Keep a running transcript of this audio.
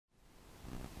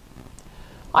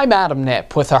I'm Adam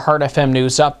Knipp with a Heart FM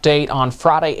News update on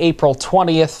Friday, April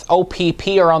 20th.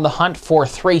 OPP are on the hunt for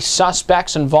 3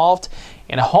 suspects involved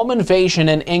in a home invasion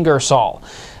in Ingersoll.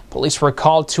 Police were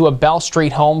called to a Bell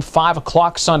Street home 5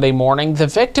 o'clock Sunday morning. The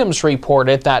victims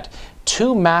reported that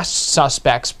 2 masked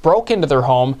suspects broke into their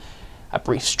home. A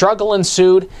brief struggle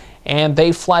ensued and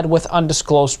they fled with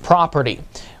undisclosed property.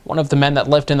 One of the men that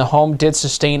lived in the home did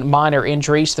sustain minor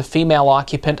injuries, the female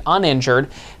occupant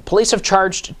uninjured. Police have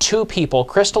charged 2 people,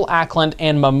 Crystal Ackland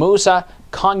and Mamuza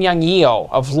Kanyangio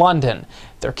of London.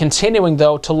 They're continuing,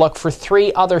 though, to look for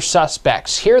 3 other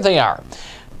suspects. Here they are.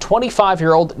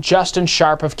 25-year-old Justin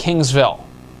Sharp of Kingsville,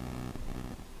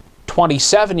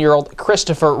 27-year-old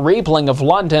Christopher Riebling of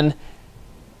London,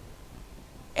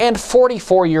 and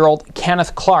 44-year-old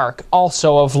Kenneth Clark,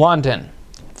 also of London.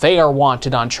 They are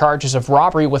wanted on charges of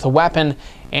robbery with a weapon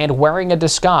and wearing a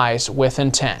disguise with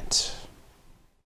intent.